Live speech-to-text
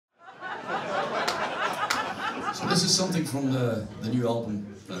So this is something from the new album.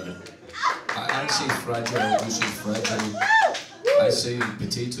 I say fragile, you say fragile. I say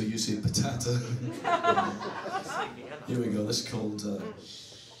potato, you say patata. Here we go, this is called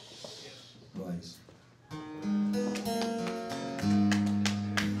Rise.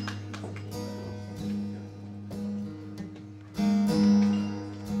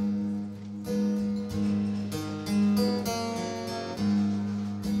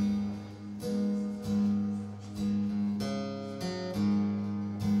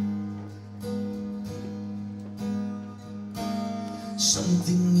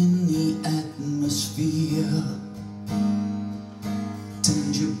 Something in the atmosphere,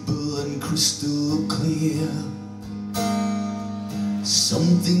 tangible and crystal clear.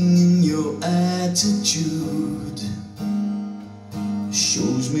 Something in your attitude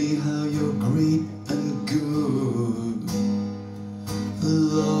shows me how you're great and good.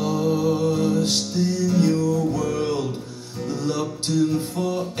 Lost in your world, locked in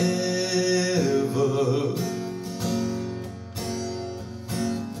forever.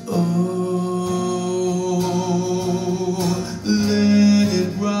 Oh, let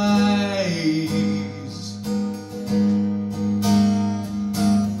it rise.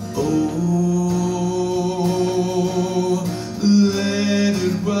 Oh, let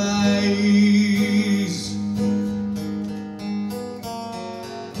it rise.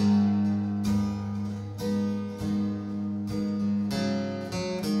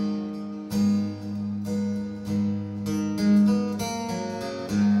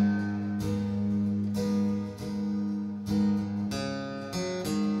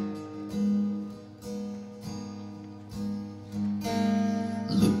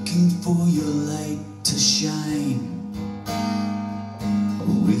 Looking for your light to shine,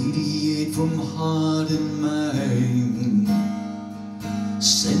 radiate from heart and mind.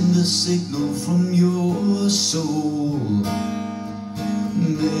 Send a signal from your soul,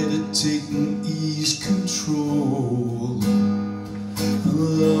 meditate and ease control.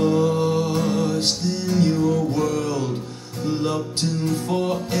 Lost in your world, locked in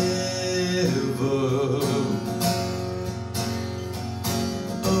forever.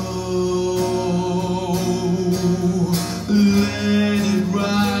 Oh, let it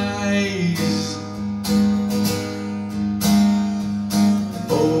rise.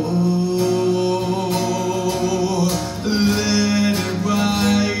 Oh, let it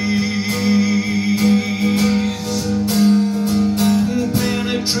rise.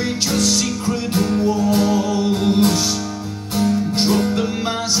 Penetrate your secret walls. Drop the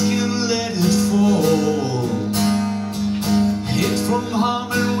mask.